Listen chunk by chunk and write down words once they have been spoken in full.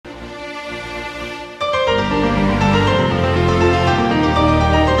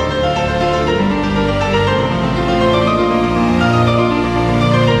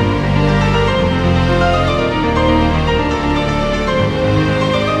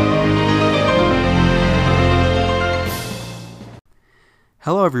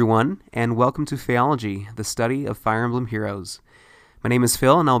Hello, everyone, and welcome to Phaeology, the study of Fire Emblem Heroes. My name is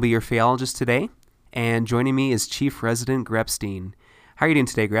Phil, and I'll be your Phaeologist today. And joining me is Chief Resident Grepstein. How are you doing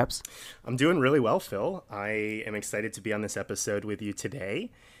today, Greps? I'm doing really well, Phil. I am excited to be on this episode with you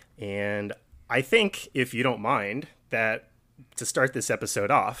today. And I think, if you don't mind, that to start this episode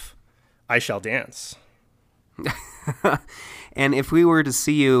off, I shall dance. And if we were to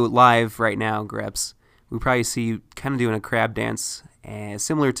see you live right now, Greps, we'd probably see you kind of doing a crab dance,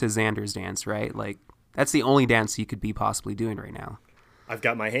 similar to Xander's dance, right? Like, that's the only dance you could be possibly doing right now. I've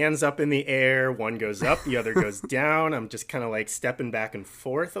got my hands up in the air. One goes up, the other goes down. I'm just kind of like stepping back and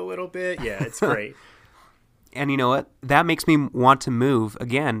forth a little bit. Yeah, it's great. And you know what? That makes me want to move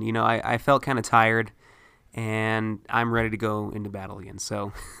again. I felt kind of tired, and I'm ready to go into battle again.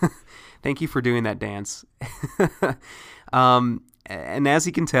 So thank you for doing that dance. And as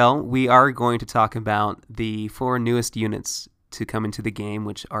you can tell, we are going to talk about the four newest units to come into the game,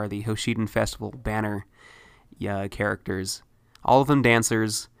 which are the Hoshiden Festival banner characters. All of them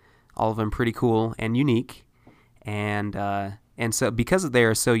dancers, all of them pretty cool and unique. And so because they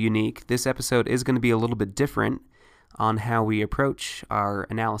are so unique, this episode is going to be a little bit different on how we approach our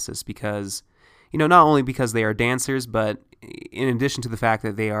analysis because, not only because they are dancers, but in addition to the fact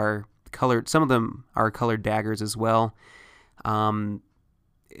that they are colored, some of them are colored daggers as well.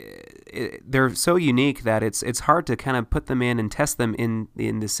 They're so unique that it's hard to kind of put them in and test them in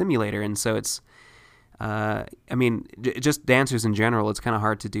the simulator, and so it's just dancers in general, it's kind of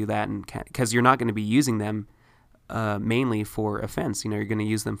hard to do that, and because you're not going to be using them mainly for offense. You're going to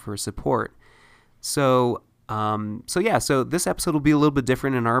use them for support. So this episode will be a little bit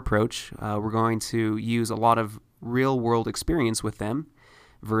different in our approach. We're going to use a lot of real world experience with them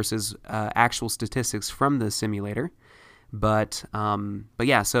versus actual statistics from the simulator. But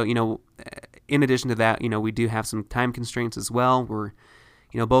yeah, so in addition to that, we do have some time constraints as well. We're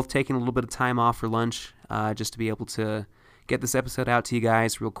both taking a little bit of time off for lunch, just to be able to get this episode out to you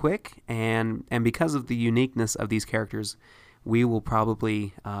guys real quick. And because of the uniqueness of these characters, we will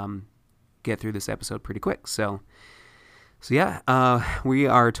probably get through this episode pretty quick. So yeah, we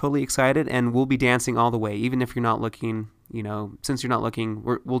are totally excited, and we'll be dancing all the way. Even if you're not looking, since you're not looking,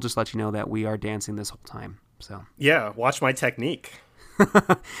 we'll just let you know that we are dancing this whole time. So Yeah, watch my technique.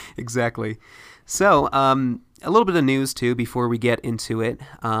 exactly. So a little bit of news too before we get into it.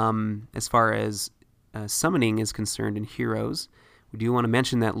 As far as summoning is concerned in Heroes, we do want to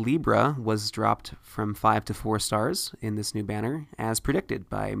mention that Libra was dropped from 5 to 4 stars in this new banner, as predicted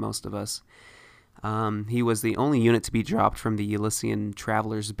by most of us. He was the only unit to be dropped from the Elysian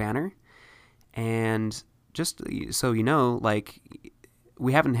Travelers banner, and just so you know,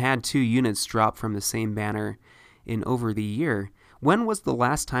 we haven't had 2 units drop from the same banner in over the year. When was the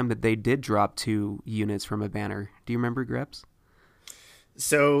last time that they did drop 2 units from a banner? Do you remember, Greps?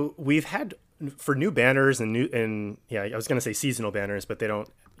 So we've had for new banners and I was going to say seasonal banners, but they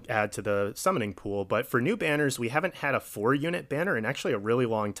don't add to the summoning pool. But for new banners, we haven't had a 4-unit banner in actually a really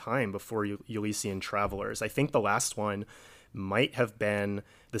long time before Elysian Travelers. I think the last one might have been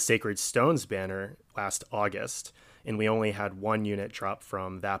the Sacred Stones banner last August, and we only had 1 unit drop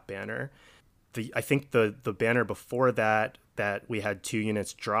from that banner. I think the banner before that we had 2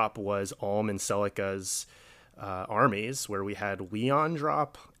 units drop was Ulm and Celica's armies, where we had Leon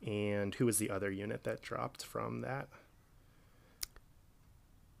drop, and who was the other unit that dropped from that?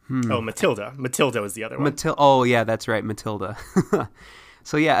 Oh, Matilda. Matilda was the other one. Oh, yeah, that's right, Matilda.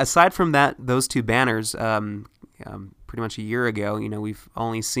 So yeah, aside from that, those 2 banners, pretty much a year ago, we've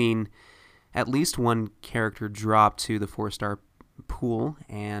only seen at least 1 character drop to the 4-star pool,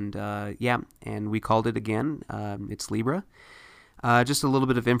 and and we called it again. It's Libra. Just a little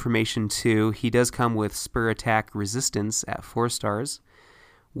bit of information too. He does come with Spur Attack Resistance at 4 stars,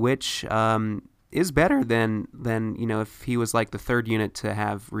 which is better than if he was like the 3rd unit to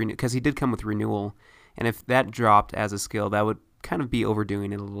have because he did come with Renewal, and if that dropped as a skill, that would kind of be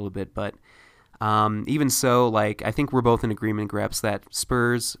overdoing it a little bit. But even so, I think we're both in agreement, Greps, that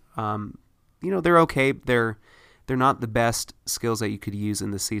Spurs, they're okay. They're not the best skills that you could use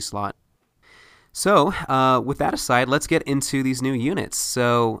in the C slot. So, with that aside, let's get into these new units.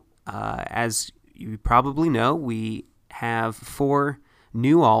 So, as you probably know, we have 4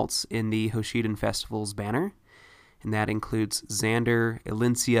 new alts in the Hoshiden Festival's banner, and that includes Xander,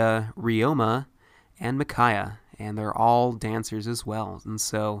 Elincia, Ryoma, and Micaiah, and they're all dancers as well. And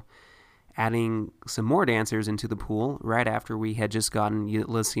so, adding some more dancers into the pool right after we had just gotten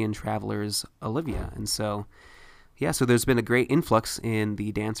Elysian Travelers Olivia. And so there's been a great influx in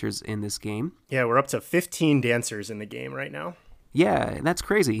the dancers in this game. Yeah, we're up to 15 dancers in the game right now. Yeah, that's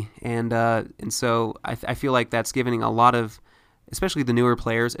crazy. And so I feel like that's giving a lot of especially the newer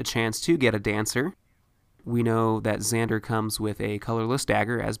players, a chance to get a dancer. We know that Xander comes with a colorless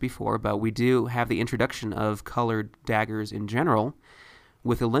dagger as before, but we do have the introduction of colored daggers in general,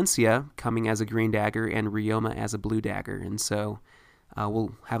 with Alencia coming as a green dagger and Ryoma as a blue dagger. And so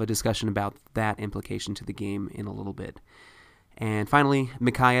we'll have a discussion about that implication to the game in a little bit. And finally,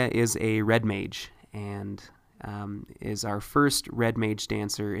 Micaiah is a red mage and is our first red mage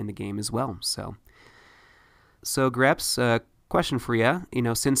dancer in the game as well. So Greps, question for you.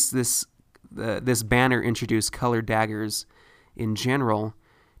 Since this banner introduced colored daggers in general,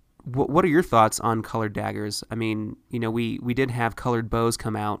 what are your thoughts on colored daggers? I mean, we did have colored bows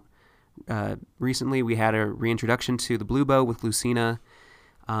come out recently. We had a reintroduction to the blue bow with Lucina.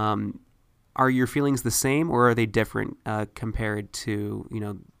 Are your feelings the same, or are they different compared to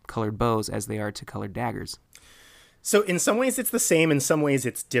colored bows as they are to colored daggers? So in some ways it's the same, in some ways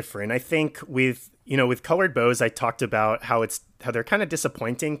it's different. I think with colored bows, I talked about how they're kind of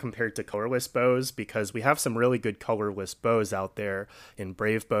disappointing compared to colorless bows, because we have some really good colorless bows out there in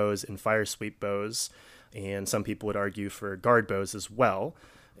Brave bows and Fire Sweep bows, and some people would argue for guard bows as well.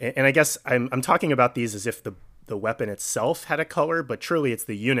 And I guess I'm talking about these as if the weapon itself had a color, but truly it's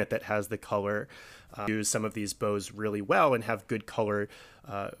the unit that has the color. Use some of these bows really well and have good color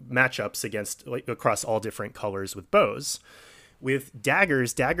matchups across all different colors with bows. With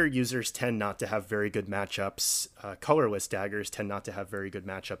daggers, dagger users tend not to have very good matchups. Colorless daggers tend not to have very good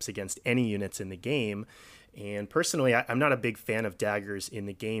matchups against any units in the game. And personally, I'm not a big fan of daggers in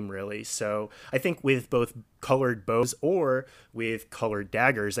the game, really. So I think with both colored bows or with colored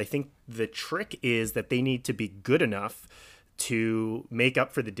daggers, I think the trick is that they need to be good enough to make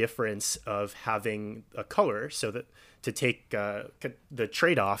up for the difference of having a color, so that to take the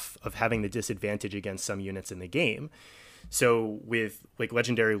trade-off of having the disadvantage against some units in the game. So with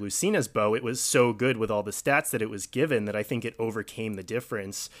Legendary Lucina's bow, it was so good with all the stats that it was given that I think it overcame the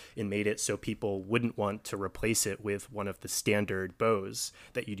difference and made it so people wouldn't want to replace it with one of the standard bows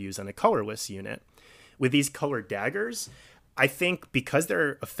that you'd use on a colorless unit. With these colored daggers, I think because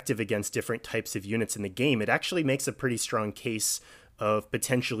they're effective against different types of units in the game, it actually makes a pretty strong case of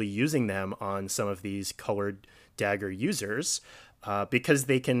potentially using them on some of these colored dagger users, because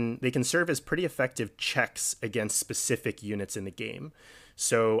they can serve as pretty effective checks against specific units in the game.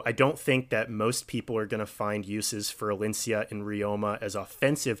 So I don't think that most people are going to find uses for Alencia and Ryoma as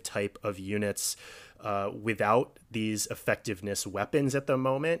offensive type of units without these effectiveness weapons at the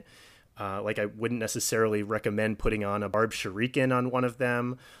moment. I wouldn't necessarily recommend putting on a Barb Shuriken on one of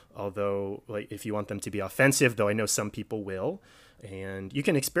them, although if you want them to be offensive, though I know some people will. And you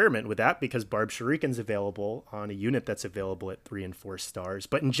can experiment with that because Barb Shuriken's available on a unit that's available at 3 and 4 stars.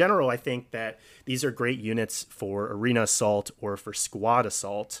 But in general, I think that these are great units for Arena Assault or for Squad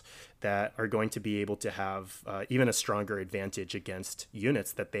Assault that are going to be able to have even a stronger advantage against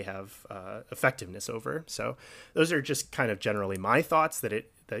units that they have effectiveness over. So those are just kind of generally my thoughts, that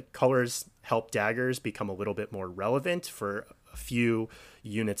colors help daggers become a little bit more relevant for a few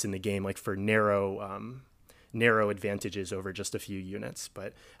units in the game, like for narrow advantages over just a few units.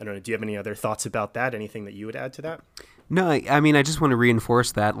 But I don't know, do you have any other thoughts about that? Anything that you would add to that? No, I mean, I just want to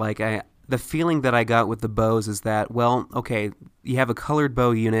reinforce that. The feeling that I got with the bows is that, well, okay, you have a colored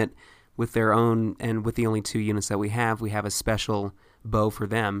bow unit with their own, and with the only 2 units that we have a special bow for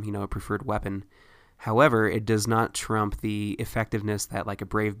them, a preferred weapon. However, it does not trump the effectiveness that a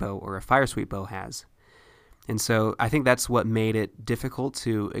Brave bow or a Fire Sweep bow has. And so I think that's what made it difficult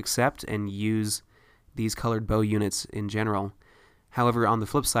to accept and use these colored bow units in general. However, on the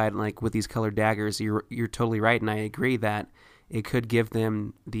flip side, with these colored daggers, you're totally right, and I agree that it could give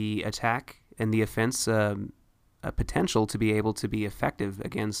them the attack and the offense a potential to be able to be effective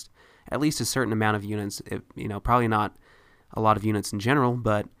against at least a certain amount of units. Probably not a lot of units in general,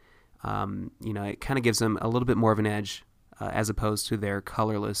 but it kind of gives them a little bit more of an edge as opposed to their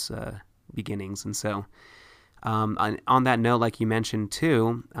colorless beginnings. And so on that note, like you mentioned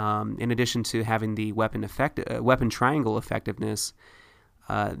too, in addition to having the weapon triangle effectiveness,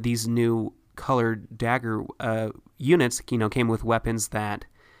 these new colored dagger units, came with weapons that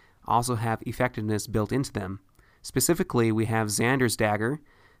also have effectiveness built into them. Specifically, we have Xander's dagger.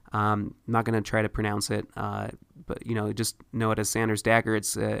 I'm not going to try to pronounce it, but just know it as Xander's dagger.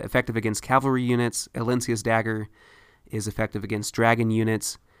 It's effective against cavalry units. Alencia's dagger is effective against dragon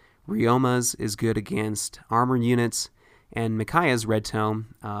units. Ryoma's is good against armor units, and Micaiah's red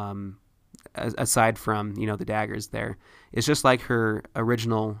tome, aside from the daggers there, is just like her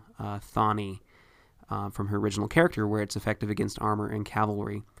original Thani from her original character, where it's effective against armor and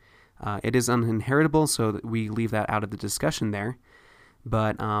cavalry. It is uninheritable, so that we leave that out of the discussion there.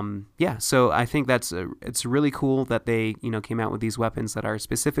 But yeah, so I think it's really cool that they came out with these weapons that are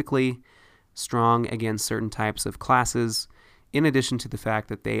specifically strong against certain types of classes, in addition to the fact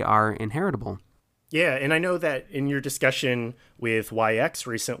that they are inheritable. Yeah, and I know that in your discussion with YX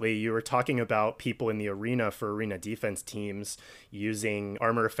recently, you were talking about people in the arena for arena defense teams using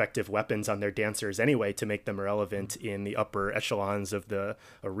armor effective weapons on their dancers anyway to make them relevant in the upper echelons of the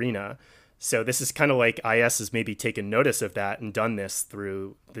arena. So this is kind of like IS has maybe taken notice of that and done this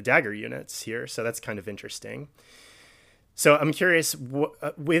through the dagger units here. So that's kind of interesting. So I'm curious,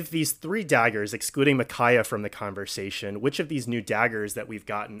 with these three daggers, excluding Micaiah from the conversation, which of these new daggers that we've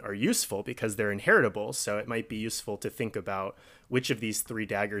gotten are useful because they're inheritable? So it might be useful to think about which of these three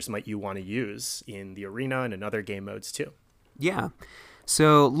daggers might you want to use in the arena and in other game modes too. Yeah.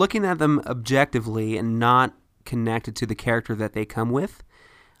 So looking at them objectively and not connected to the character that they come with,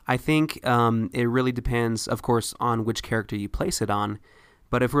 I think it really depends, of course, on which character you place it on.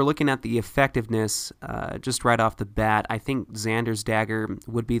 But if we're looking at the effectiveness just right off the bat, I think Xander's dagger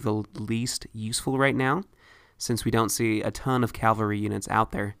would be the least useful right now, since we don't see a ton of cavalry units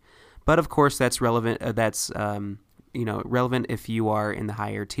out there. But of course, that's relevant. Relevant if you are in the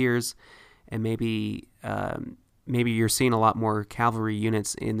higher tiers, and maybe you're seeing a lot more cavalry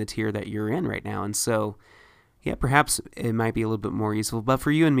units in the tier that you're in right now, and so yeah, perhaps it might be a little bit more useful. But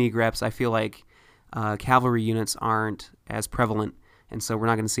for you and me, Greps, I feel like cavalry units aren't as prevalent. And so we're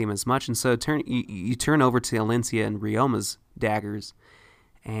not going to see them as much. And so you turn over to Alencia and Ryoma's daggers,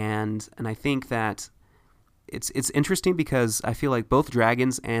 and I think that it's interesting because I feel like both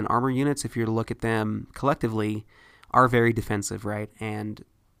dragons and armor units, if you're to look at them collectively, are very defensive, right? And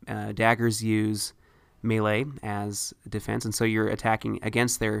daggers use melee as defense, and so you're attacking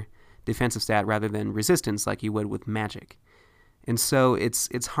against their defensive stat rather than resistance like you would with magic. And so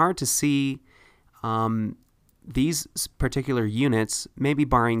it's hard to see these particular units, maybe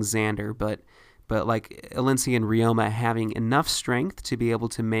barring Xander, but like Alencia and Ryoma having enough strength to be able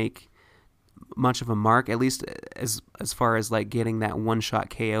to make much of a mark, at least as far as like getting that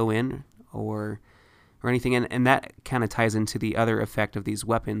one-shot KO in or anything. And that kind of ties into the other effect of these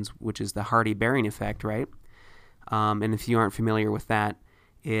weapons, which is the Hardy Bearing effect, right? And if you aren't familiar with that,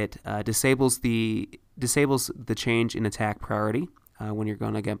 it disables the change in attack priority when you're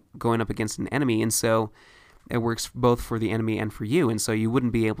going up against an enemy, and so it works both for the enemy and for you, and so you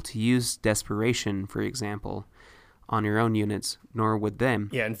wouldn't be able to use Desperation, for example, on your own units, nor would them.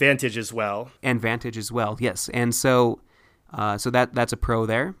 Yeah, and Vantage as well. And Vantage as well, yes. And so that's a pro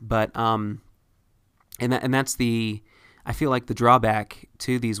there, but and that's the, I feel like the drawback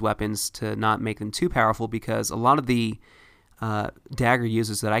to these weapons to not make them too powerful, because a lot of the dagger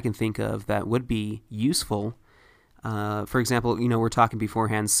uses that I can think of that would be useful. For example, we're talking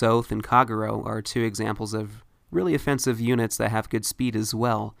beforehand, Soth and Kagero are two examples of really offensive units that have good speed as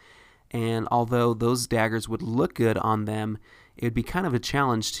well. And although those daggers would look good on them, it would be kind of a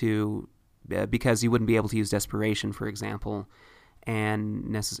challenge to, because you wouldn't be able to use Desperation, for example, and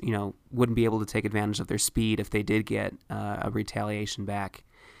wouldn't be able to take advantage of their speed if they did get a retaliation back.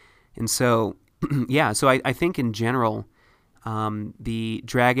 And so, yeah, so I think in general, the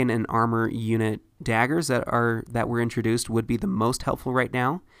dragon and armor unit daggers that were introduced would be the most helpful right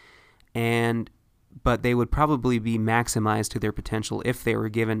now, but they would probably be maximized to their potential if they were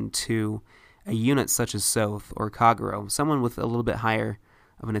given to a unit such as Soth or Kagero, someone with a little bit higher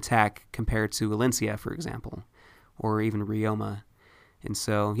of an attack compared to Alencia, for example, or even Ryoma. And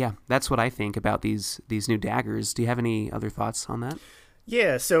so, yeah, that's what I think about these new daggers. Do you have any other thoughts on that?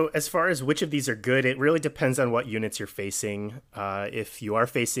 Yeah, so as far as which of these are good, it really depends on what units you're facing. If you are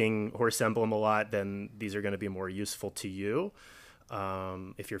facing Horse Emblem a lot, then these are going to be more useful to you.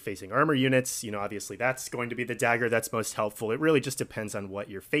 If you're facing armor units, obviously that's going to be the dagger that's most helpful. It really just depends on what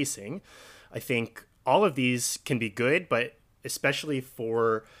you're facing. I think all of these can be good, but especially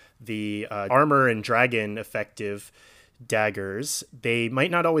for the armor and dragon effective daggers, they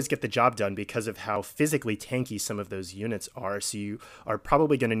might not always get the job done because of how physically tanky some of those units are. So you are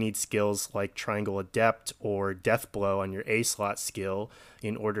probably going to need skills like Triangle Adept or Death Blow on your A slot skill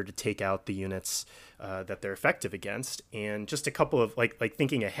in order to take out the units that they're effective against. And just a couple of like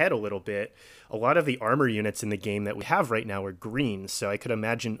thinking ahead a little bit, a lot of the armor units in the game that we have right now are green. So I could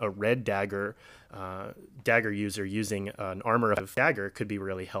imagine a red dagger user using an armor dagger could be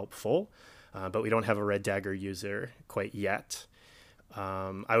really helpful. But we don't have a red dagger user quite yet.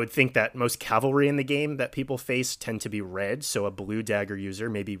 I would think that most cavalry in the game that people face tend to be red, so a blue dagger user,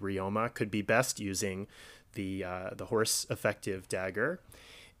 maybe Ryoma, could be best using the horse effective dagger.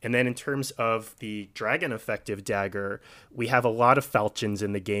 And then in terms of the dragon effective dagger, we have a lot of falchions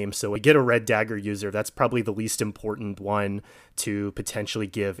in the game. So we get a red dagger user. That's probably the least important one to potentially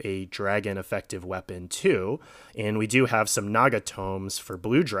give a dragon effective weapon to. And we do have some Nagatomes for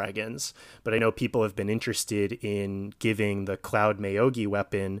blue dragons. But I know people have been interested in giving the Cloud Mayogi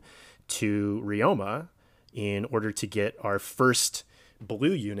weapon to Ryoma in order to get our first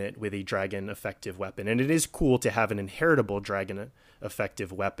blue unit with a dragon effective weapon. And it is cool to have an inheritable dragon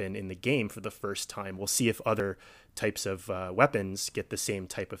effective weapon in the game for the first time. We'll see if other types of weapons get the same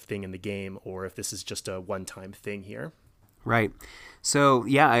type of thing in the game, or if this is just a one-time thing here. Right. So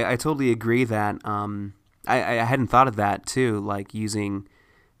yeah, I totally agree that I hadn't thought of that too, like using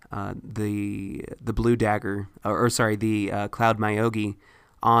the blue dagger, or sorry, the Cloud Mayogi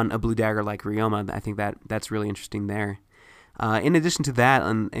on a blue dagger like Ryoma. I think that's really interesting there. In addition to that,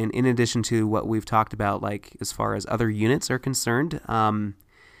 and in addition to what we've talked about, like as far as other units are concerned,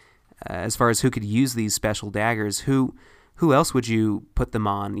 as far as who could use these special daggers, who else would you put them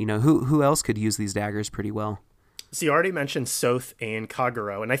on? You know, who else could use these daggers pretty well? So you already mentioned Soth and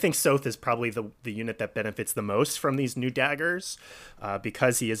Kagero, and I think Soth is probably the unit that benefits the most from these new daggers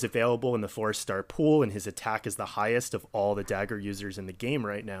because he is available in the 4-star pool and his attack is the highest of all the dagger users in the game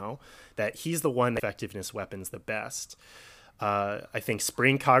right now, that he's the one that effectiveness weapon's the best. I think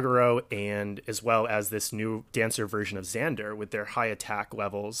Spring Kagero and as well as this new Dancer version of Xander with their high attack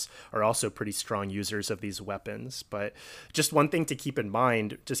levels are also pretty strong users of these weapons. But just one thing to keep in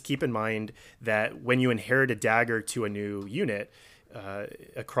mind, that when you inherit a dagger to a new unit,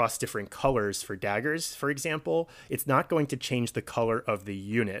 across different colors for daggers, for example, it's not going to change the color of the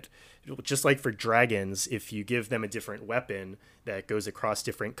unit. Just like for dragons, if you give them a different weapon that goes across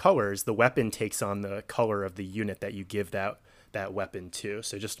different colors, the weapon takes on the color of the unit that you give that weapon to.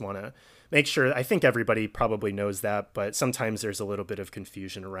 So just want to make sure, I think everybody probably knows that, but sometimes there's a little bit of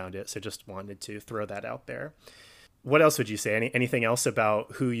confusion around it. So just wanted to throw that out there. What else would you say? Anything else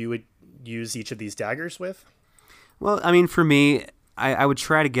about who you would use each of these daggers with? Well, I mean, for me, I would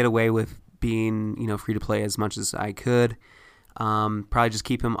try to get away with being, free to play as much as I could. Probably just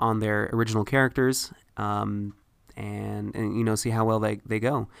keep them on their original characters, and see how well they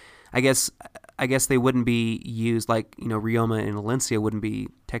go. I guess they wouldn't be used like Ryoma and Valencia wouldn't be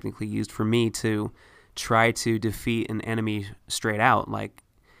technically used for me to try to defeat an enemy straight out. Like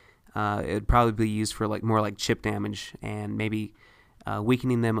it'd probably be used for like more like chip damage and maybe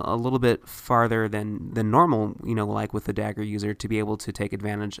weakening them a little bit farther than normal, like with the dagger user, to be able to take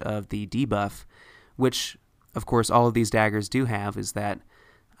advantage of the debuff, which, of course, all of these daggers do have, is that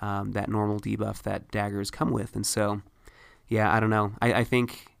that normal debuff that daggers come with. And so, yeah, I don't know. I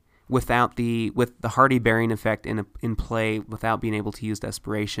think with the Hardy Bearing effect in play, without being able to use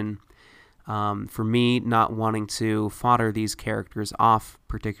Desperation, for me, not wanting to fodder these characters off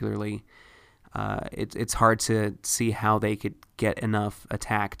particularly, it's hard to see how they could get enough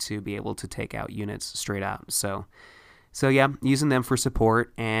attack to be able to take out units straight out. So yeah, using them for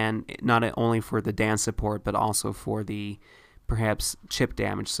support, and not only for the dance support, but also for the perhaps chip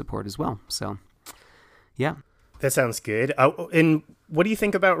damage support as well. So yeah. That sounds good. And what do you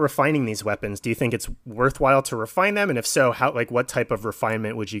think about refining these weapons? Do you think it's worthwhile to refine them? And if so, what type of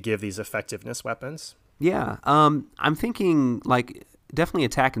refinement would you give these effectiveness weapons? Yeah, I'm thinking definitely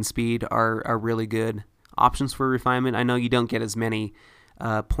attack and speed are really good options for refinement. I know you don't get as many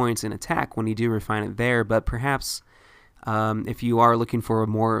points in attack when you do refine it there, but perhaps if you are looking for a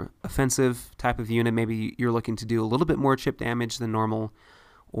more offensive type of unit, maybe you're looking to do a little bit more chip damage than normal,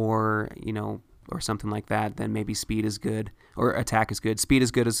 or something like that, then maybe speed is good, or attack is good. Speed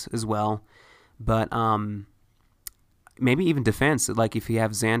is good as well, but maybe even defense. Like if you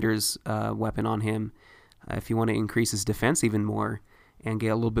have Xander's weapon on him, if you want to increase his defense even more and get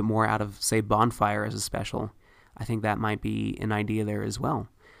a little bit more out of, say, Bonfire as a special, I think that might be an idea there as well.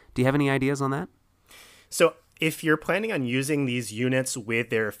 Do you have any ideas on that? So if you're planning on using these units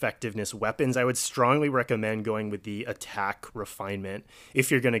with their effectiveness weapons, I would strongly recommend going with the attack refinement, if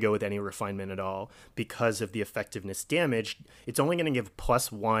you're going to go with any refinement at all, because of the effectiveness damage. It's only going to give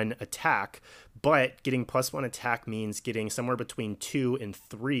 +1 attack, but getting +1 attack means getting somewhere between 2 and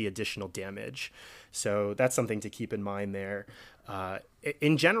 3 additional damage. So that's something to keep in mind there.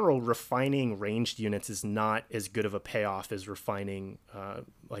 In general, refining ranged units is not as good of a payoff as refining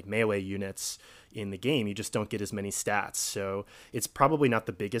melee units in the game. You just don't get as many stats. So it's probably not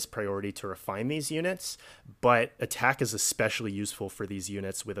the biggest priority to refine these units, but attack is especially useful for these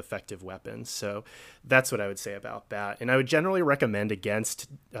units with effective weapons. So that's what I would say about that. And I would generally recommend against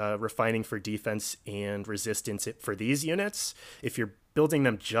refining for defense and resistance for these units if you're building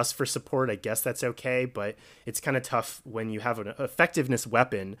them just for support, I guess that's okay, but it's kind of tough when you have an effectiveness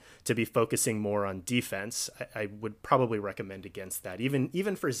weapon to be focusing more on defense. I would probably recommend against that.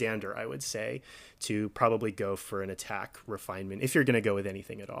 Even for Xander, I would say to probably go for an attack refinement if you're going to go with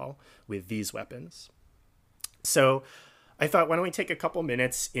anything at all with these weapons. So I thought, why don't we take a couple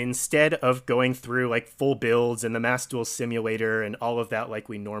minutes instead of going through like full builds and the Mass Duel Simulator and all of that like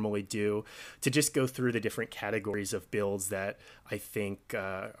we normally do, to just go through the different categories of builds that I think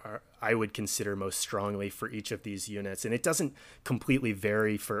I would consider most strongly for each of these units. And it doesn't completely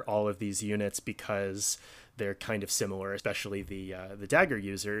vary for all of these units because they're kind of similar, especially the dagger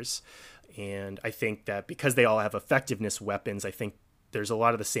users. And I think that because they all have effectiveness weapons, I think there's a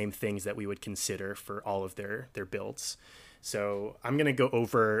lot of the same things that we would consider for all of their builds. So I'm going to go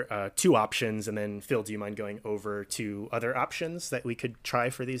over 2 options, and then Phil, do you mind going over 2 other options that we could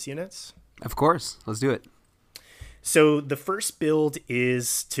try for these units? Of course. Let's do it. So the first build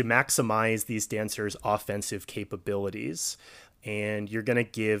is to maximize these dancers' offensive capabilities. And you're going to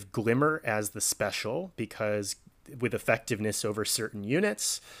give Glimmer as the special because with effectiveness over certain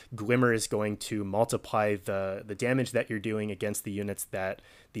units, Glimmer is going to multiply the damage that you're doing against the units that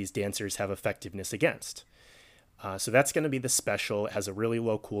these dancers have effectiveness against. So that's going to be the special. It has a really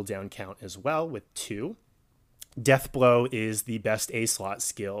low cooldown count as well with 2. Death Blow is the best A-slot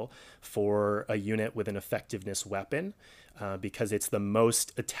skill for a unit with an effectiveness weapon because it's the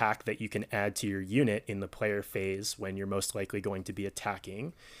most attack that you can add to your unit in the player phase when you're most likely going to be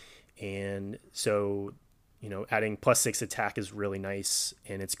attacking. And so, adding +6 attack is really nice,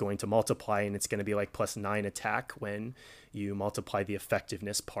 and it's going to multiply, and it's going to be like +9 attack when you multiply the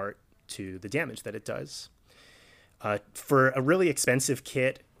effectiveness part to the damage that it does. For a really expensive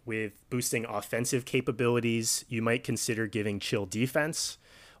kit with boosting offensive capabilities, you might consider giving Chill Defense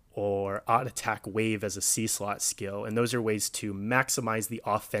or Odd Attack Wave as a C-slot skill. And those are ways to maximize the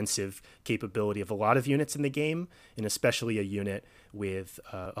offensive capability of a lot of units in the game, and especially a unit with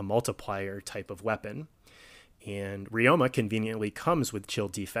a multiplier type of weapon. And Ryoma conveniently comes with Chill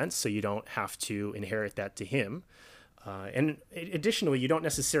Defense, so you don't have to inherit that to him. And additionally, you don't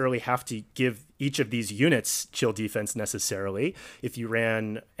necessarily have to give each of these units Chill Defense necessarily. If you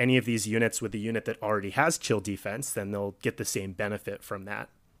ran any of these units with a unit that already has Chill Defense, then they'll get the same benefit from that.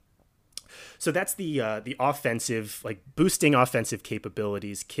 So that's the offensive, like boosting offensive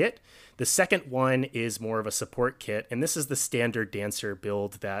capabilities kit. The second one is more of a support kit, and this is the standard dancer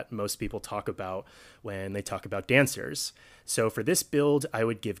build that most people talk about when they talk about dancers. So for this build, I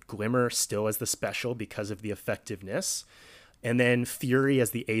would give Glimmer still as the special because of the effectiveness, and then Fury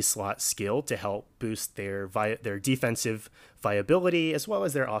as the A-slot skill to help boost their defensive viability as well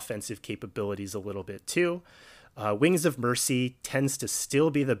as their offensive capabilities a little bit too. Wings of Mercy tends to still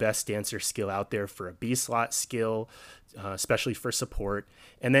be the best dancer skill out there for a B-slot skill, especially for support.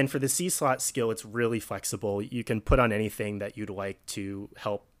 And then for the C-slot skill, it's really flexible. You can put on anything that you'd like to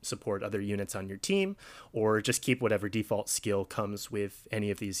help support other units on your team, or just keep whatever default skill comes with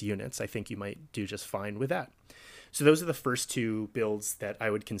any of these units. I think you might do just fine with that. So those are the first 2 builds that I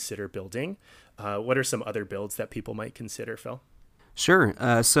would consider building. What are some other builds that people might consider, Phil? Sure.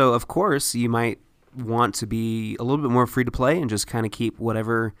 So, of course, you might want to be a little bit more free to play and just kind of keep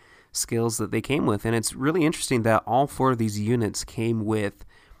whatever skills that they came with. And it's really interesting that all 4 of these units came with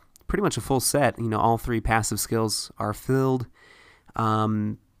pretty much a full set. All 3 passive skills are filled.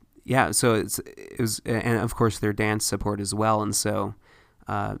 So it was, and of course their dance support as well. And so,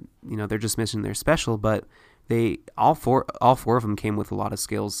 they're just missing their special, but all four of them came with a lot of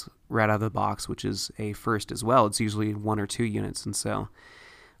skills right out of the box, which is a first as well. It's usually 1 or 2 units. And so,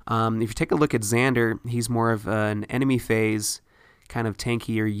 if you take a look at Xander, he's more of an enemy phase kind of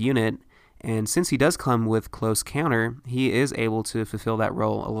tankier unit, and since he does come with close counter, he is able to fulfill that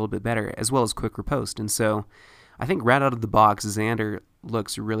role a little bit better, as well as quick riposte. And so I think right out of the box, Xander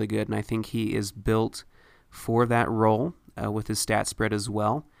looks really good, and I think he is built for that role with his stat spread as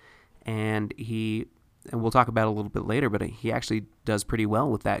well. And we'll talk about it a little bit later, but he actually does pretty well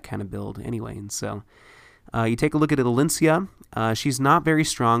with that kind of build anyway. And so you take a look at Alencia. She's not very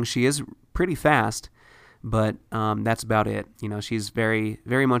strong. She is pretty fast, but that's about it. She's very,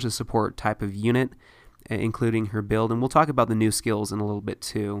 very much a support type of unit, including her build. And we'll talk about the new skills in a little bit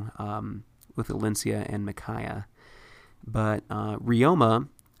too with Alencia and Micaiah. But Ryoma,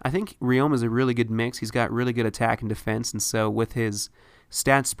 I think Ryoma is a really good mix. He's got really good attack and defense, and so with his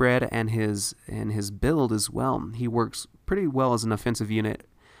stat spread and his build as well, he works pretty well as an offensive unit,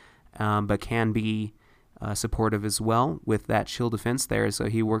 but can be supportive as well with that chill defense there. So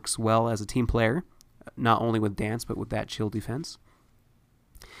he works well as a team player, not only with dance, but with that chill defense.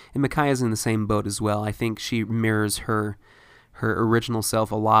 And Micaiah's in the same boat as well. I think she mirrors her her original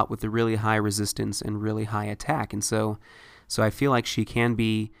self a lot with the really high resistance and really high attack. And so I feel like she can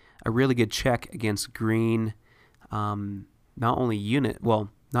be a really good check against green, not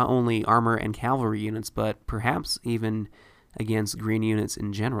only armor and cavalry units, but perhaps even against green units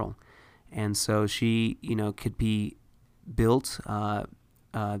in general. And so she, could be built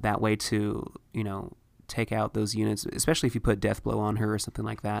that way to, take out those units, especially if you put Death Blow on her or something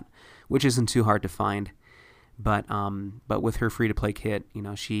like that, which isn't too hard to find. But with her free-to-play kit,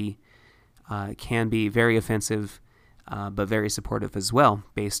 she can be very offensive, but very supportive as well,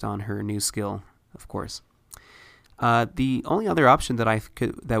 based on her new skill, of course. The only other option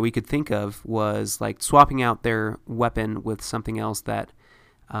that we could think of was like swapping out their weapon with something else that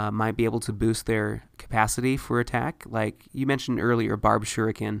might be able to boost their capacity for attack. Like you mentioned earlier, Barb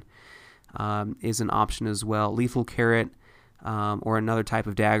Shuriken is an option as well. Lethal Carrot, or another type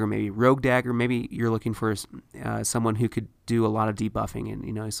of dagger, maybe Rogue Dagger. Maybe you're looking for someone who could do a lot of debuffing,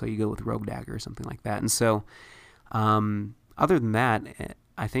 and so you go with Rogue Dagger or something like that. And so, other than that,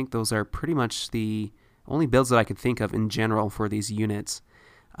 I think those are pretty much the only builds that I could think of in general for these units.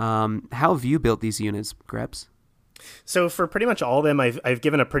 How have you built these units, Greps? So for pretty much all of them, I've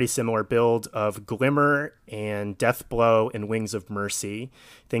given a pretty similar build of Glimmer and Death Blow and Wings of Mercy.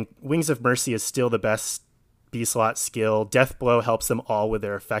 I think Wings of Mercy is still the best B-slot skill. Death Blow helps them all with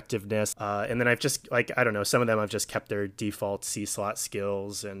their effectiveness. And then I've just, some of them I've just kept their default C-slot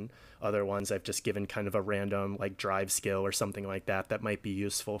skills, and other ones I've just given kind of a random drive skill or something like that might be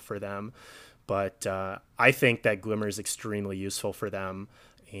useful for them. But I think that Glimmer is extremely useful for them.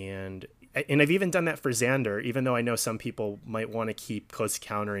 And I've even done that for Xander, even though I know some people might want to keep Close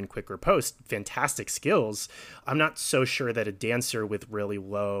Counter and Quick Riposte, fantastic skills. I'm not so sure that a Dancer with really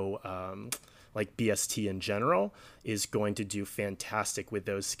low BST in general is going to do fantastic with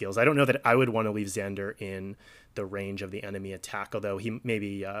those skills. I don't know that I would want to leave Xander in the range of the enemy attack, although he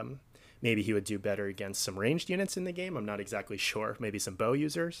maybe he would do better against some ranged units in the game. I'm not exactly sure. Maybe some bow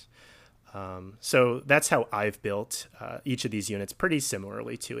users. So that's how I've built each of these units pretty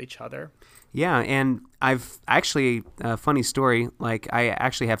similarly to each other. Yeah, and I've actually, funny story, I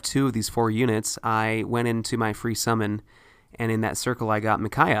actually have 2 of these 4 units. I went into my free summon, and in that circle I got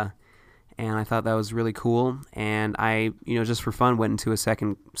Micaiah, and I thought that was really cool. And I, just for fun, went into a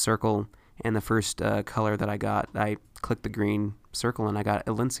second circle, and the first color that I clicked the green circle, and I got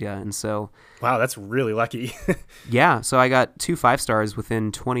Alencia. And so, wow, that's really lucky. Yeah, so I got 2 5-stars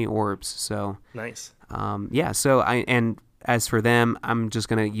within 20 orbs. So nice. Yeah, so and as for them, I'm just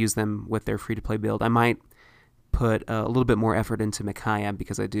gonna use them with their free-to-play build. I might put a little bit more effort into Micaiah,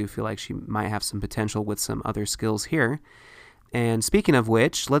 because I do feel like she might have some potential with some other skills here. And speaking of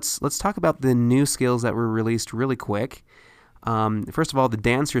which, let's talk about the new skills that were released really quick. First of all, the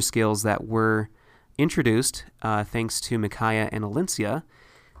Dancer skills that were introduced thanks to Micaiah and Alencia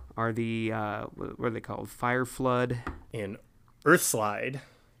are the, what are they called? Fire Flood. And Earth Slide.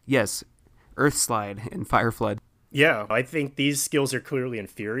 Yes, Earth Slide and Fire Flood. Yeah, I think these skills are clearly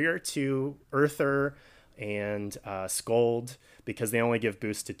inferior to Earther and Scold, because they only give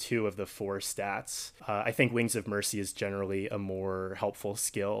boost to 2 of the 4 stats. I think Wings of Mercy is generally a more helpful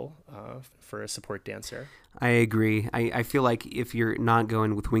skill for a support Dancer. I agree. I feel like if you're not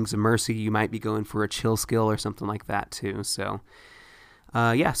going with Wings of Mercy, you might be going for a chill skill or something like that too. So,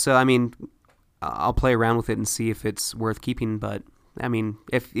 so I mean, I'll play around with it and see if it's worth keeping. But I mean,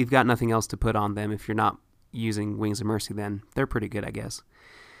 if you've got nothing else to put on them, if you're not using Wings of Mercy, then they're pretty good, I guess.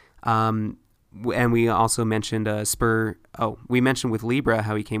 And we also mentioned Spur. Oh, we mentioned with Libra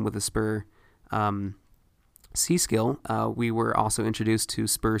how he came with a Spur C skill. We were also introduced to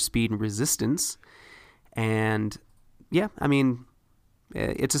Spur Speed and Resistance. And yeah, I mean,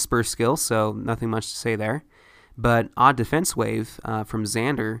 it's a Spur skill, so nothing much to say there. But Odd Defense Wave from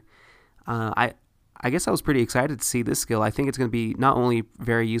Xander, I guess I was pretty excited to see this skill. I think it's going to be not only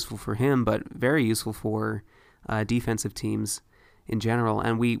very useful for him, but very useful for defensive teams in general.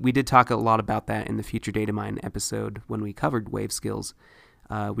 And we did talk a lot about that in the Future Data Mine episode when we covered wave skills.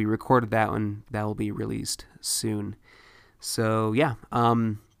 We recorded that one. That will be released soon. So yeah,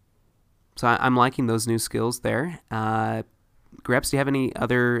 so I'm liking those new skills there. Greps, do you have any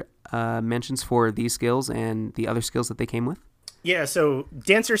other mentions for these skills and the other skills that they came with? Yeah, so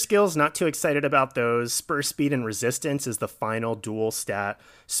Dancer skills, not too excited about those. Spur Speed and Resistance is the final dual stat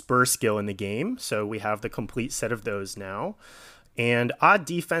Spur skill in the game, so we have the complete set of those now. And Odd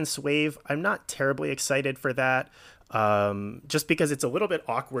Defense Wave, I'm not terribly excited for that, just because it's a little bit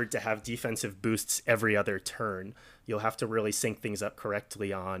awkward to have defensive boosts every other turn. You'll have to really sync things up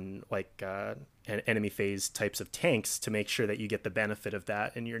correctly on an enemy phase types of tanks to make sure that you get the benefit of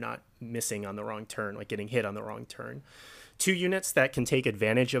that and you're not missing on the wrong turn, like getting hit on the wrong turn. Two units that can take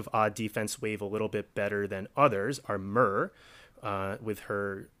advantage of odd defense wave a little bit better than others are Myr, with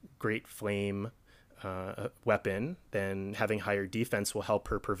her Great Flame weapon. Then having higher defense will help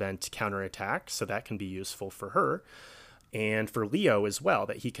her prevent counterattack, so that can be useful for her. And for Leo as well,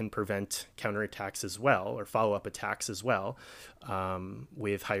 that he can prevent counterattacks as well, or follow-up attacks as well,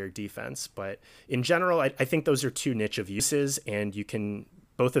 with higher defense. But in general, I think those are two niche of uses, and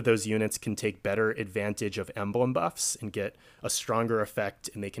both of those units can take better advantage of emblem buffs and get a stronger effect,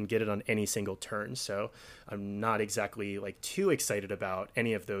 and they can get it on any single turn. So I'm not exactly too excited about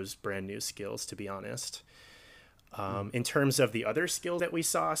any of those brand new skills, to be honest. In terms of the other skills that we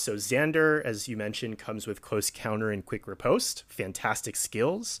saw, so Xander, as you mentioned, comes with Close Counter and Quick Riposte. Fantastic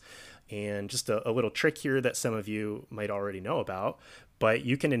skills. And just a little trick here that some of you might already know about, but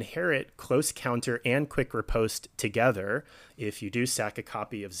you can inherit Close Counter and Quick Riposte together if you do sack a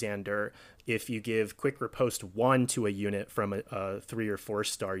copy of Xander, if you give Quick Riposte 1 to a unit from a 3 or 4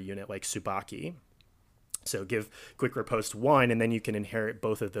 star unit like Tsubaki. So give Quick Riposte 1, and then you can inherit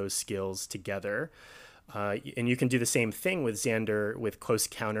both of those skills together. And you can do the same thing with Xander with Close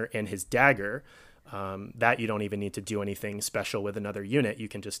Counter and his Dagger. That you don't even need to do anything special with another unit. You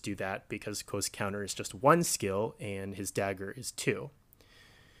can just do that because Close Counter is just 1 skill and his Dagger is 2.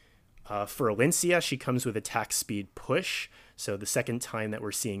 For Alincia, she comes with Attack Speed Push. So the second time that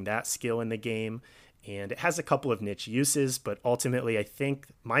we're seeing that skill in the game. And it has a couple of niche uses, but ultimately I think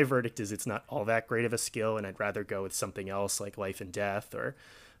my verdict is it's not all that great of a skill, and I'd rather go with something else like Life and Death or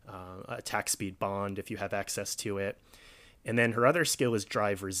Attack Speed Bond if you have access to it. And then her other skill is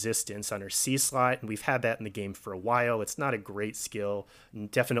Drive Resistance on her C slot, and we've had that in the game for a while. It's not a great skill,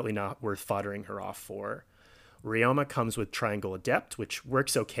 definitely not worth foddering her off for. Ryoma comes with Triangle Adept, which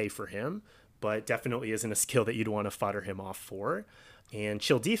works okay for him, but definitely isn't a skill that you'd want to fodder him off for. And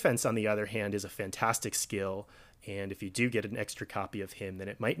Chill Defense, on the other hand, is a fantastic skill, and if you do get an extra copy of him, then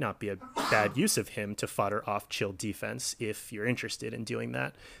it might not be a bad use of him to fodder off Chill Defense if you're interested in doing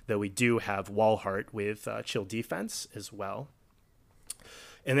that, though we do have Walhart with Chill Defense as well.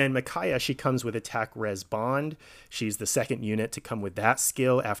 And then Micaiah, she comes with Attack Res Bond. She's the second unit to come with that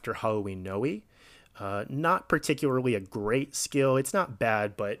skill after Halloween Noe. Not particularly a great skill. It's not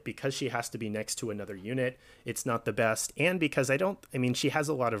bad, but because she has to be next to another unit, it's not the best. And because she has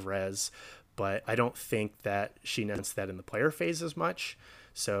a lot of res, but I don't think that she needs that in the player phase as much.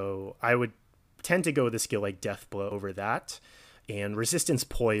 So I would tend to go with a skill like Death Blow over that. And Resistance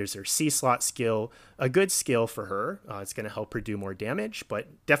Poise, her C-slot skill, a good skill for her. It's going to help her do more damage, but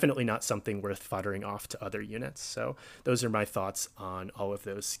definitely not something worth foddering off to other units. So those are my thoughts on all of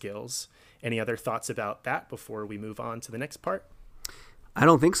those skills. Any other thoughts about that before we move on to the next part? I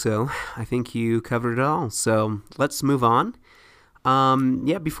don't think so. I think you covered it all. So let's move on.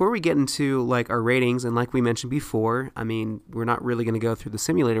 Before we get into our ratings, and like we mentioned before, we're not really going to go through the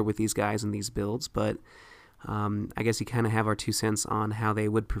simulator with these guys and these builds, but I guess you kind of have our 2 cents on how they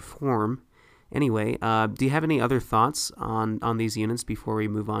would perform. Anyway, do you have any other thoughts on these units before we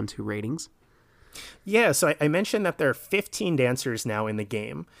move on to ratings? Yeah, so I mentioned that there are 15 dancers now in the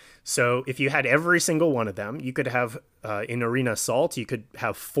game. So if you had every single one of them, you could have, in Arena Assault, you could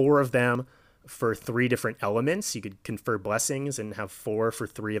have 4 of them for 3 different elements. You could confer blessings and have 4 for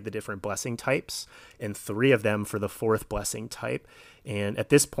 3 of the different blessing types, and 3 of them for the 4th blessing type. And at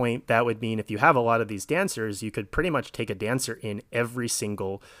this point, that would mean if you have a lot of these dancers, you could pretty much take a dancer in every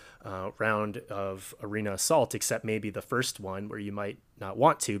single round of Arena Assault, except maybe the first one where you might not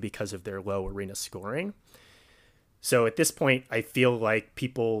want to because of their low arena scoring. So at this point, I feel like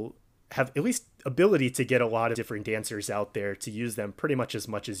people have at least ability to get a lot of different dancers out there to use them pretty much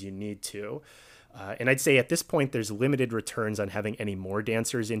as you need to. And I'd say at this point, there's limited returns on having any more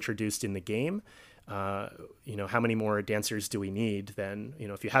dancers introduced in the game. How many more dancers do we need? Then,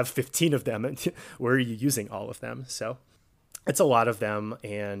 if you have 15 of them, where are you using all of them? So it's a lot of them,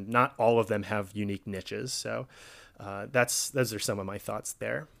 and not all of them have unique niches. So those are some of my thoughts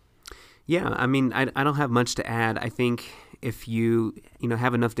there. Yeah, I don't have much to add. I think if you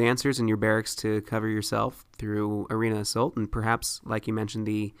have enough dancers in your barracks to cover yourself through Arena Assault, and perhaps, like you mentioned,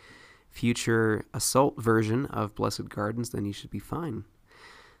 the future Assault version of Blessed Gardens, then you should be fine.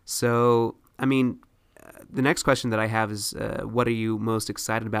 So, the next question that I have is, what are you most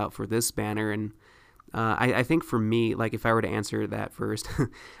excited about for this banner? And I think for me, if I were to answer that first,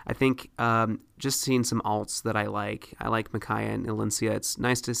 I think just seeing some alts that I like Micaiah and Alincia. It's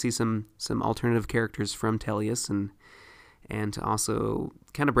nice to see some alternative characters from Tellius, and to also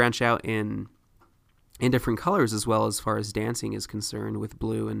kind of branch out in different colors as well, as far as dancing is concerned, with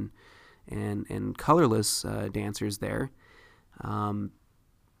blue and colorless dancers there.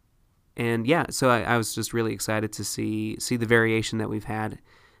 And And yeah, so I was just really excited to see the variation that we've had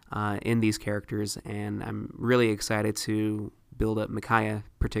in these characters, and I'm really excited to build up Micaiah,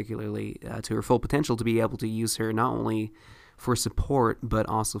 particularly to her full potential, to be able to use her not only for support but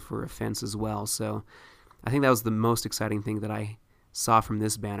also for offense as well. So I think that was the most exciting thing that I saw from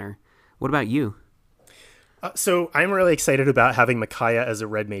this banner. What about you? So I'm really excited about having Micaiah as a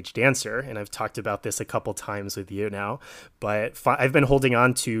Red Mage Dancer, and I've talked about this a couple times with you now, but I've been holding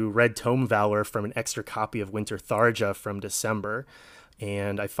on to Red Tome Valor from an extra copy of Winter Tharja from December,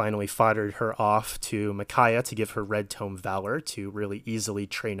 and I finally foddered her off to Micaiah to give her Red Tome Valor to really easily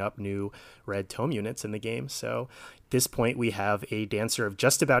train up new Red Tome units in the game. So at this point we have a dancer of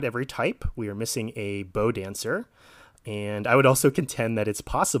just about every type. We are missing a bow dancer. And I would also contend that it's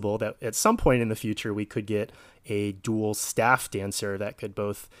possible that at some point in the future we could get a dual staff dancer that could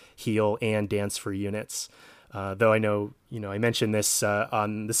both heal and dance for units. Though I know, I mentioned this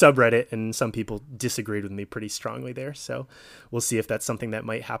on the subreddit, and some people disagreed with me pretty strongly there. So we'll see if that's something that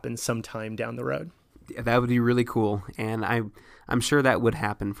might happen sometime down the road. That would be really cool, and I'm sure that would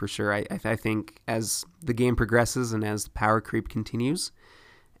happen for sure. I think as the game progresses and as the power creep continues,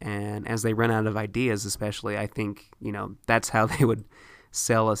 and as they run out of ideas, especially, I think that's how they would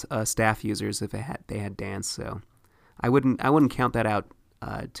sell us staff users if they had dance. So I wouldn't count that out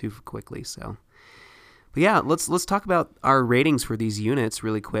too quickly. So, but yeah, let's talk about our ratings for these units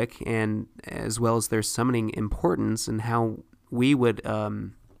really quick, and as well as their summoning importance and how we would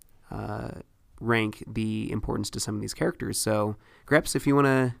rank the importance to some of these characters. So, Greps, if you want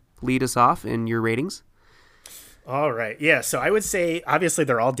to lead us off in your ratings. All right. Yeah. So I would say, obviously,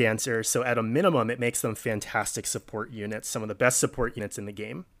 they're all dancers. So at a minimum, it makes them fantastic support units, some of the best support units in the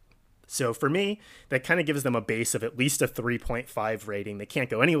game. So for me, that kind of gives them a base of at least a 3.5 rating. They can't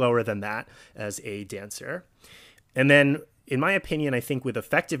go any lower than that as a dancer. And then, in my opinion, I think with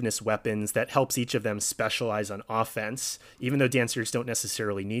effectiveness weapons, that helps each of them specialize on offense, even though dancers don't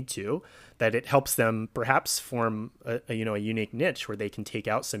necessarily need to, that it helps them perhaps form a unique niche where they can take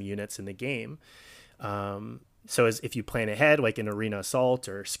out some units in the game. So if you plan ahead, like an arena assault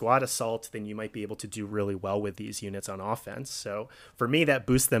or squad assault, then you might be able to do really well with these units on offense. So for me, that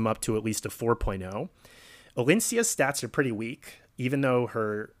boosts them up to at least a 4.0. Olincia's stats are pretty weak, even though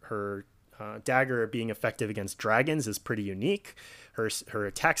her dagger being effective against dragons is pretty unique. Her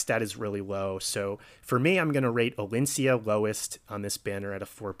attack stat is really low. So for me, I'm going to rate Olincia lowest on this banner at a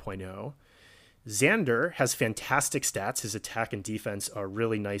 4.0. Xander has fantastic stats. His attack and defense are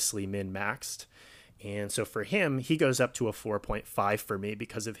really nicely min-maxed. And so for him, he goes up to a 4.5 for me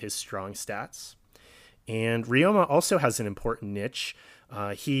because of his strong stats. And Ryoma also has an important niche.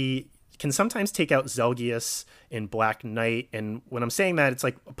 He can sometimes take out Zelgius in Black Knight. And when I'm saying that, it's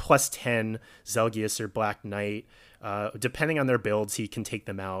like a plus 10 Zelgius or Black Knight. Depending on their builds, he can take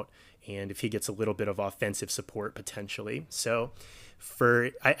them out. And if he gets a little bit of offensive support, potentially. So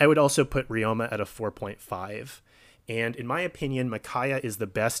I would also put Ryoma at a 4.5. And in my opinion, Micaiah is the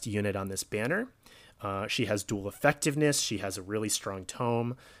best unit on this banner. She has dual effectiveness. She has a really strong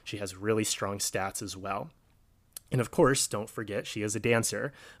tome. She has really strong stats as well. And of course, don't forget, she is a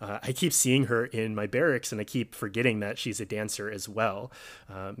dancer. I keep seeing her in my barracks, and I keep forgetting that she's a dancer as well.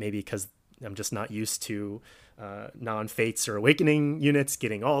 Maybe because I'm just not used to non-fates or awakening units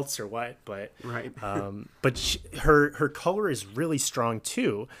getting alts or what. But right. But her color is really strong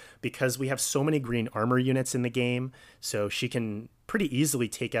too, because we have so many green armor units in the game. So she can pretty easily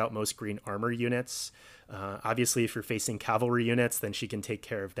take out most green armor units. Obviously, if you're facing cavalry units, then she can take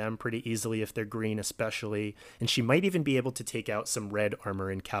care of them pretty easily if they're green especially. And she might even be able to take out some red armor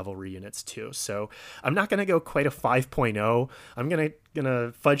and cavalry units too. So I'm not going to go quite a 5.0. I'm going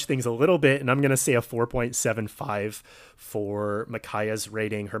to fudge things a little bit, and I'm going to say a 4.75 for Micaiah's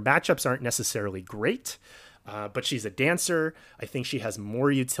rating. Her matchups aren't necessarily great. But she's a dancer. I think she has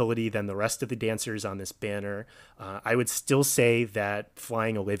more utility than the rest of the dancers on this banner. I would still say that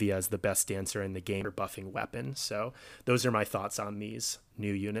Flying Olivia is the best dancer in the game for buffing weapon. So those are my thoughts on these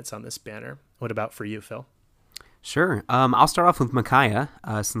new units on this banner. What about for you, Phil? Sure. I'll start off with Micaiah,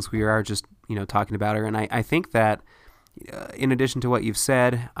 since we are just talking about her, and I think that in addition to what you've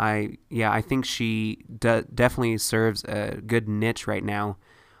said, I think she definitely serves a good niche right now,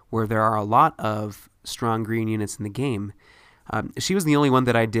 where there are a lot of strong green units in the game. She was the only one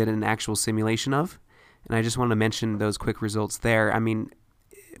that I did an actual simulation of, and I just want to mention those quick results there. I mean,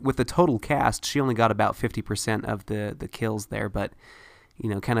 with the total cast, she only got about 50% of the kills there, but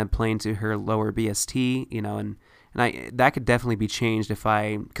kind of playing to her lower BST, and that could definitely be changed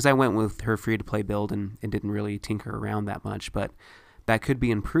because I went with her free to play build and didn't really tinker around that much, but that could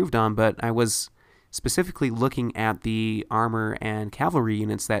be improved on. But I was specifically looking at the armor and cavalry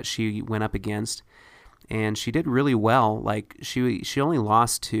units that she went up against, and she did really well. Like she only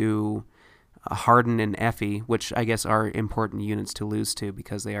lost to Harden and Effie, which I guess are important units to lose to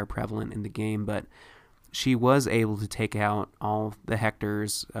because they are prevalent in the game, but she was able to take out all the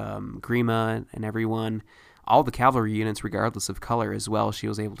Hectors, Grima, and everyone, all the cavalry units, regardless of color as well, she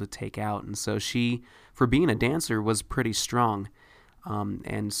was able to take out. And so she, for being a dancer, was pretty strong,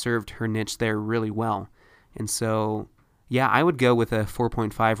 and served her niche there really well. And so, yeah, I would go with a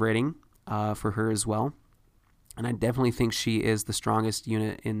 4.5 rating for her as well. And I definitely think she is the strongest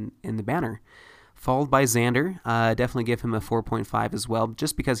unit in the banner. Followed by Xander, definitely give him a 4.5 as well,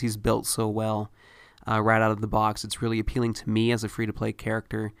 just because he's built so well right out of the box. It's really appealing to me as a free-to-play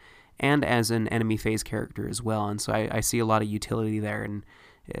character and as an enemy phase character as well. And so I see a lot of utility there, and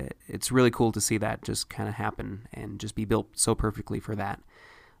it's really cool to see that just kind of happen and just be built so perfectly for that.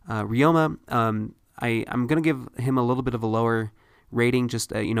 Ryoma, I'm going to give him a little bit of a lower rating,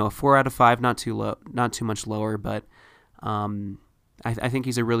 just a 4 out of 5, not too low, not too much lower, but I think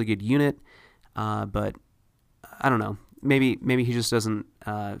he's a really good unit. But I don't know, maybe he just doesn't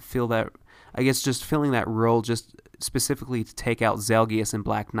feel that. I guess just filling that role just specifically to take out Zelgius and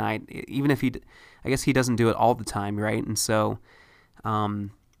Black Knight, even if I guess he doesn't do it all the time, right? And so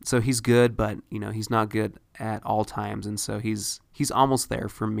he's good, but he's not good at all times, and so he's almost there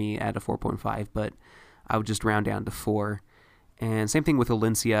for me at a 4.5, but I would just round down to 4. And same thing with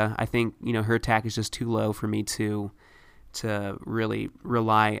Alencia. I think her attack is just too low for me to really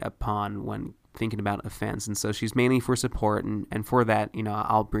rely upon when thinking about offense, and so she's mainly for support, and for that,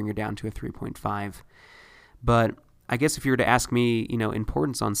 I'll bring her down to a 3.5. But I guess if you were to ask me,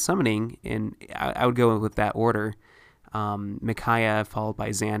 importance on summoning, and I would go with that order: Micaiah, followed by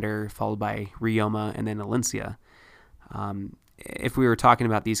Xander, followed by Ryoma, and then Alencia. If we were talking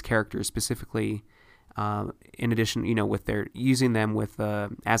about these characters specifically, in addition, with their using them with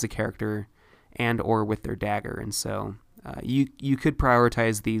as a character and or with their dagger, and so. You could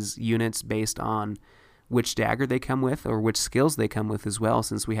prioritize these units based on which dagger they come with or which skills they come with as well,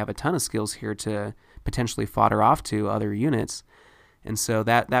 since we have a ton of skills here to potentially fodder off to other units. And so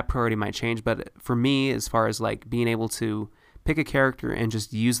that priority might change. But for me, as far as like being able to pick a character and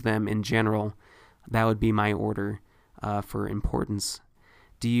just use them in general, that would be my order for importance.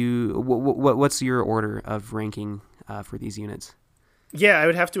 What's your order of ranking for these units? Yeah, I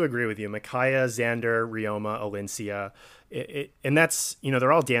would have to agree with you. Micaiah, Xander, Ryoma, Alencia. And that's,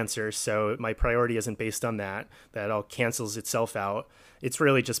 they're all dancers, so my priority isn't based on that. That all cancels itself out. It's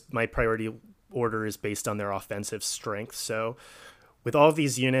really just my priority order is based on their offensive strength. So with all of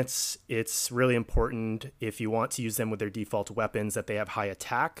these units, it's really important, if you want to use them with their default weapons, that they have high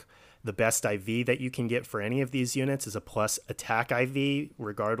attack. The best IV that you can get for any of these units is a plus attack IV,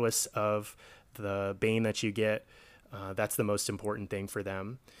 regardless of the Bane that you get. That's the most important thing for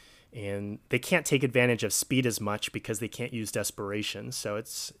them. And they can't take advantage of speed as much because they can't use desperation. So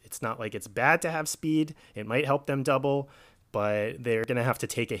it's not like it's bad to have speed. It might help them double, but they're going to have to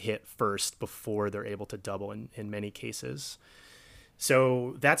take a hit first before they're able to double in many cases.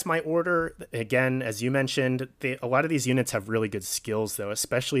 So that's my order. Again, as you mentioned, a lot of these units have really good skills, though,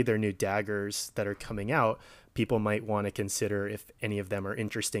 especially their new daggers that are coming out. People might want to consider if any of them are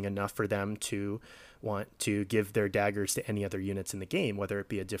interesting enough for them to want to give their daggers to any other units in the game, whether it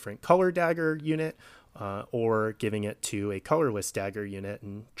be a different color dagger unit or giving it to a colorless dagger unit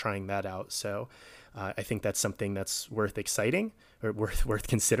and trying that out. So I think that's something that's worth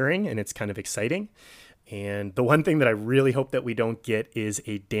considering, and it's kind of exciting. And the one thing that I really hope that we don't get is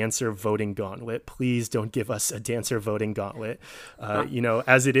a dancer voting gauntlet. Please don't give us a dancer voting gauntlet.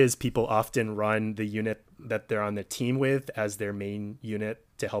 As it is, people often run the unit that they're on the team with as their main unit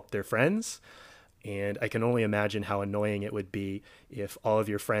to help their friends. And I can only imagine how annoying it would be if all of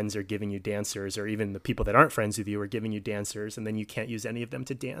your friends are giving you dancers, or even the people that aren't friends with you are giving you dancers, and then you can't use any of them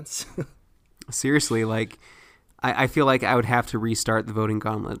to dance. Seriously, I feel like I would have to restart the voting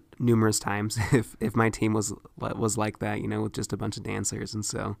gauntlet numerous times if my team was like that, with just a bunch of dancers. And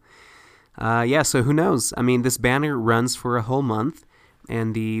so, so who knows? I mean, this banner runs for a whole month,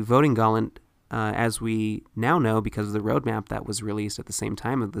 and the voting gauntlet, as we now know because of the roadmap that was released at the same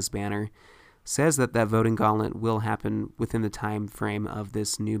time of this banner, says that voting gauntlet will happen within the time frame of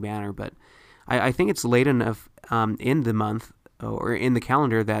this new banner. But I think it's late enough in the month or in the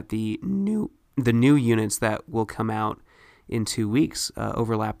calendar that the new units that will come out in 2 weeks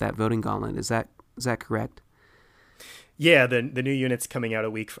overlap that voting gauntlet. Is that correct? Yeah, the new units coming out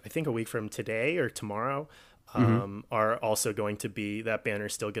a week from today or tomorrow are also going to be, that banner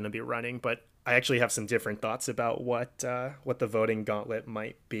is still going to be running. But I actually have some different thoughts about what the voting gauntlet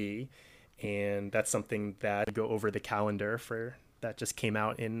might be. and that's something that I go over the calendar for that just came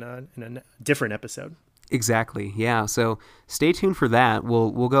out in a different episode. Exactly. Yeah. So stay tuned for that.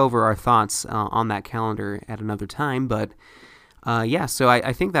 We'll go over our thoughts on that calendar at another time. But yeah, so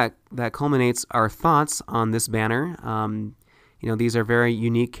I think that culminates our thoughts on this banner. These are very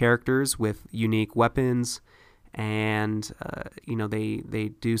unique characters with unique weapons, and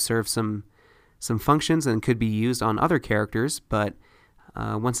they do serve some functions and could be used on other characters. But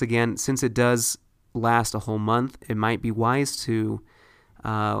once again, since it does last a whole month, it might be wise to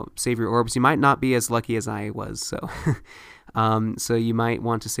save your orbs. You might not be as lucky as I was, so so you might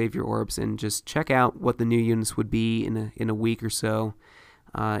want to save your orbs and just check out what the new units would be in a week or so.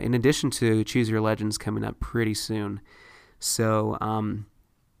 In addition to Choose Your Legends coming up pretty soon. So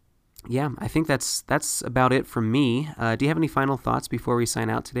yeah, I think that's about it from me. Do you have any final thoughts before we sign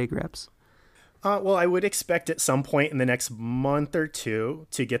out today, Grebs? Well, I would expect at some point in the next month or two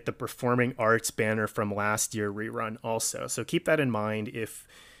to get the Performing Arts banner from last year rerun also. So keep that in mind if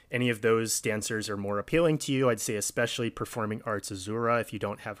any of those dancers are more appealing to you. I'd say especially Performing Arts Azura. If you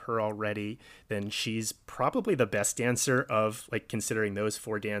don't have her already, then she's probably the best dancer of, like, considering those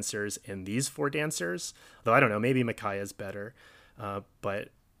 4 dancers and these 4 dancers. Though I don't know, maybe Micaiah's better. But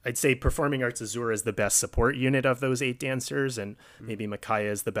I'd say Performing Arts Azura is the best support unit of those 8 dancers, and maybe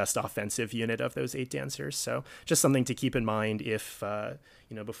Micaiah is the best offensive unit of those 8 dancers. So just something to keep in mind if,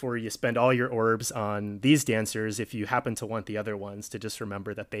 before you spend all your orbs on these dancers, if you happen to want the other ones, to just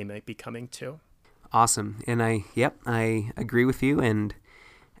remember that they might be coming too. Awesome. And I agree with you, and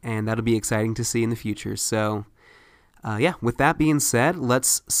that'll be exciting to see in the future. So with that being said,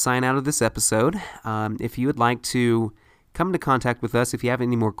 let's sign out of this episode. If you would like to come into contact with us if you have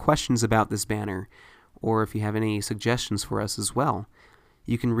any more questions about this banner, or if you have any suggestions for us as well,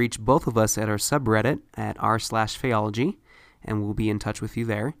 you can reach both of us at our subreddit at r/Phaeology, and we'll be in touch with you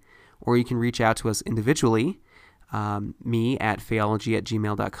there. Or you can reach out to us individually, me at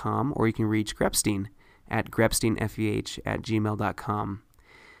phaeology@gmail.com, or you can reach Grepstein at grepsteinfeh@gmail.com.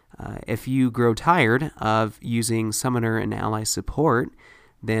 If you grow tired of using Summoner and Ally support,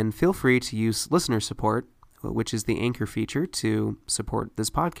 then feel free to use listener support, which is the Anchor feature to support this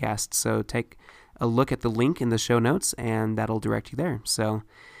podcast. So take a look at the link in the show notes, and that'll direct you there. So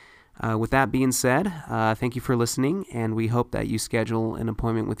with that being said, thank you for listening, and we hope that you schedule an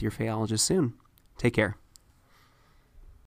appointment with your phaeologist soon. Take care.